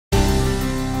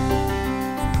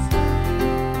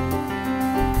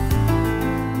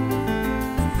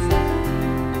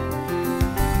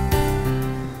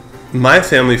My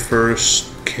family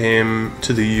first came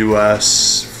to the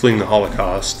U.S. fleeing the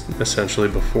Holocaust, essentially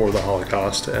before the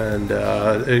Holocaust, and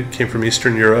it came from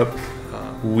Eastern Europe.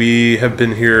 We have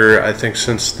been here, I think,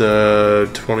 since the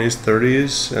 20s,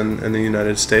 30s in the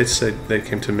United States. They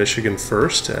came to Michigan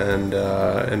first, and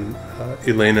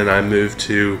Elaine and I moved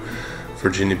to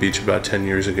Virginia Beach about 10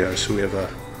 years ago, so we have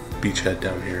a beachhead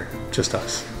down here, just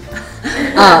us.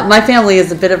 My family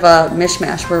is a bit of a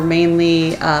mishmash. We're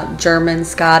mainly German,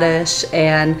 Scottish,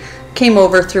 and came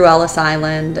over through Ellis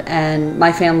Island, and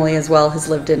my family as well has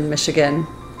lived in Michigan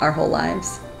our whole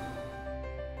lives.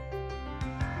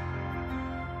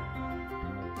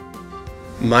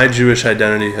 My Jewish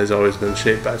identity has always been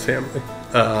shaped by family.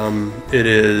 It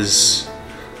is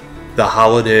the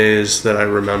holidays that I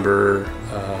remember.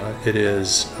 It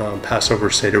is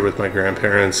Passover Seder with my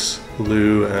grandparents,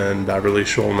 Lou and Beverly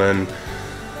Schulman.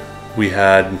 We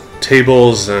had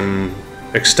tables and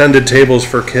extended tables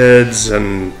for kids,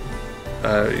 and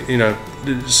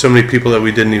so many people that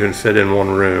we didn't even fit in one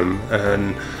room.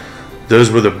 And those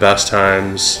were the best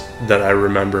times that I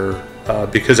remember,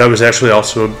 because I was actually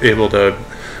also able to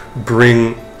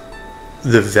bring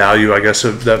the value, I guess,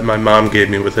 that my mom gave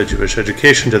me with a Jewish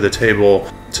education to the table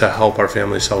to help our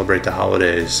family celebrate the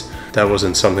holidays. That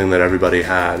wasn't something that everybody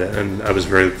had, and I was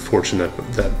very fortunate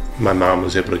that my mom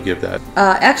was able to give that.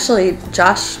 Actually,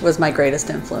 Josh was my greatest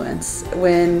influence.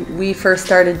 When we first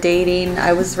started dating,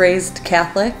 I was raised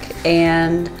Catholic,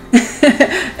 and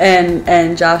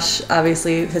and Josh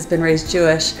obviously has been raised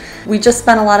Jewish. We just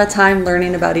spent a lot of time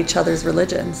learning about each other's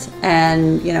religions,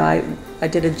 and I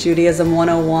did a Judaism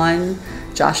 101,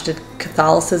 Josh did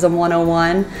Catholicism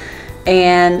 101,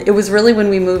 and it was really when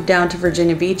we moved down to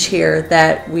Virginia Beach here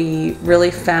that we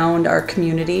really found our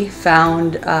community,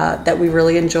 found that we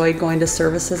really enjoyed going to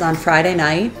services on Friday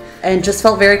night, and just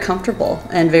felt very comfortable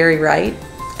and very right.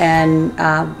 And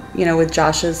with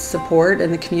Josh's support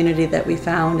and the community that we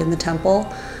found in the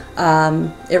temple,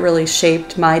 it really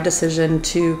shaped my decision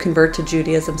to convert to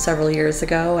Judaism several years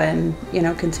ago, and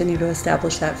continue to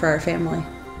establish that for our family.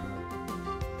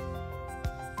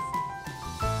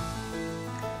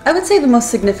 I would say the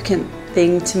most significant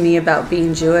thing to me about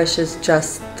being Jewish is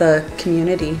just the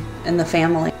community and the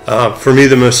family. For me,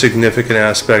 the most significant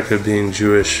aspect of being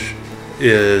Jewish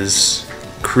is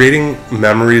creating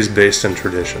memories based in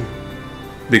tradition,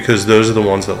 because those are the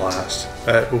ones that last.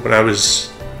 When I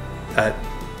was at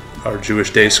our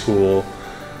Jewish day school,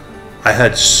 I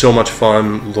had so much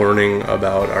fun learning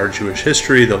about our Jewish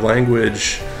history, the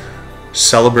language,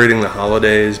 celebrating the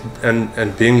holidays,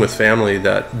 and being with family.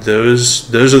 That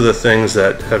those are the things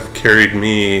that have carried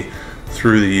me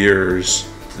through the years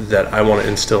that I want to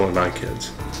instill in my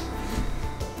kids.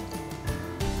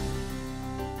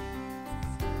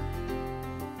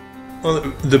 Well,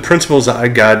 the principles that I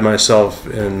guide myself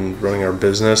in running our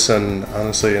business, and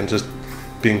honestly, and just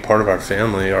being part of our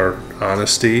family, are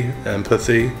honesty,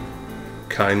 empathy,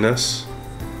 kindness,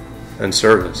 and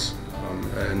service.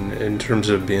 And in terms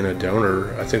of being a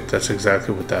donor, I think that's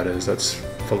exactly what that is. That's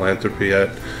philanthropy at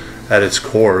its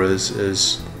core,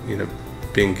 is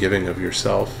being giving of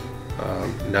yourself,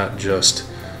 not just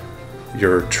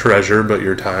your treasure, but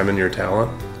your time and your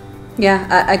talent.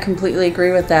 Yeah, I completely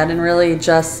agree with that, and really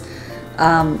just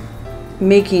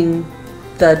making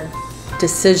the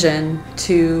decision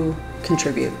to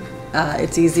contribute.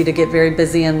 It's easy to get very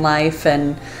busy in life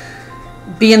and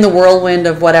be in the whirlwind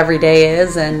of what every day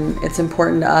is, and it's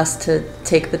important to us to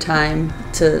take the time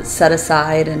to set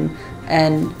aside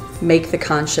and make the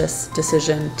conscious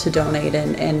decision to donate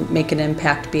and make an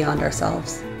impact beyond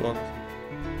ourselves.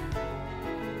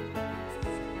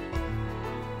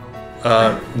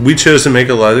 We chose to make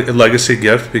a legacy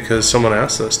gift because someone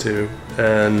asked us to,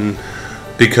 and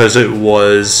because it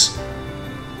was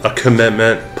a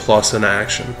commitment plus an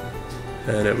action,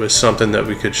 and it was something that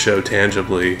we could show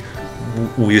tangibly.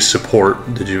 We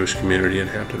support the Jewish community in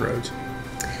Hampton Roads.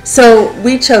 So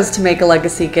we chose to make a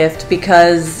legacy gift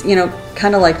because,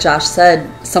 kind of like Josh said,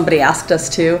 somebody asked us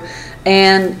to,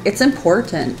 and it's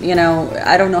important.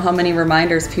 I don't know how many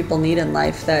reminders people need in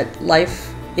life that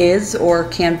life is or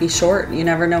can be short. You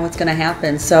never know what's going to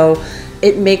happen. So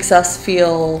it makes us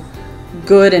feel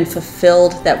good and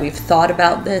fulfilled that we've thought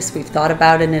about this, we've thought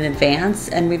about it in advance,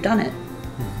 and we've done it.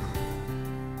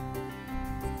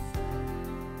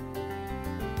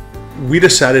 We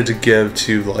decided to give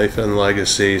to Life and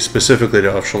Legacy, specifically to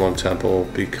Schulman Temple,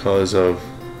 because of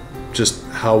just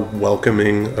how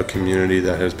welcoming a community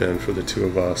that has been for the two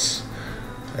of us,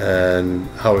 and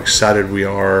how excited we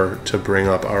are to bring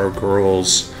up our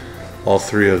girls, all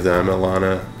three of them,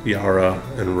 Alana, Yara,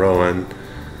 and Rowan,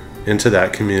 into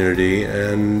that community.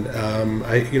 And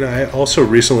I also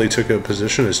recently took a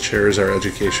position as chair of our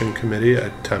education committee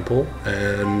at Temple,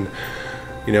 and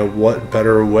what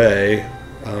better way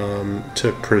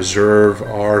to preserve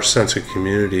our sense of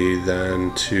community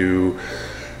than to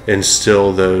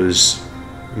instill those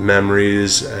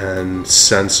memories and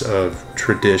sense of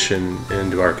tradition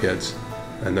into our kids.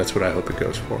 And that's what I hope it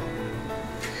goes for.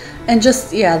 And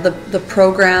just, the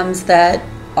programs that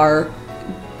are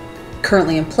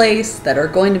currently in place, that are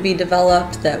going to be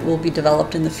developed, that will be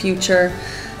developed in the future.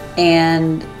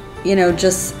 And,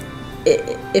 just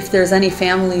if there's any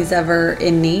families ever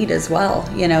in need as well,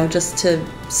 just to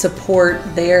support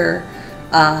their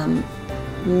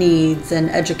needs and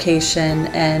education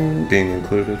and being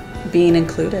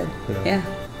included. Yeah.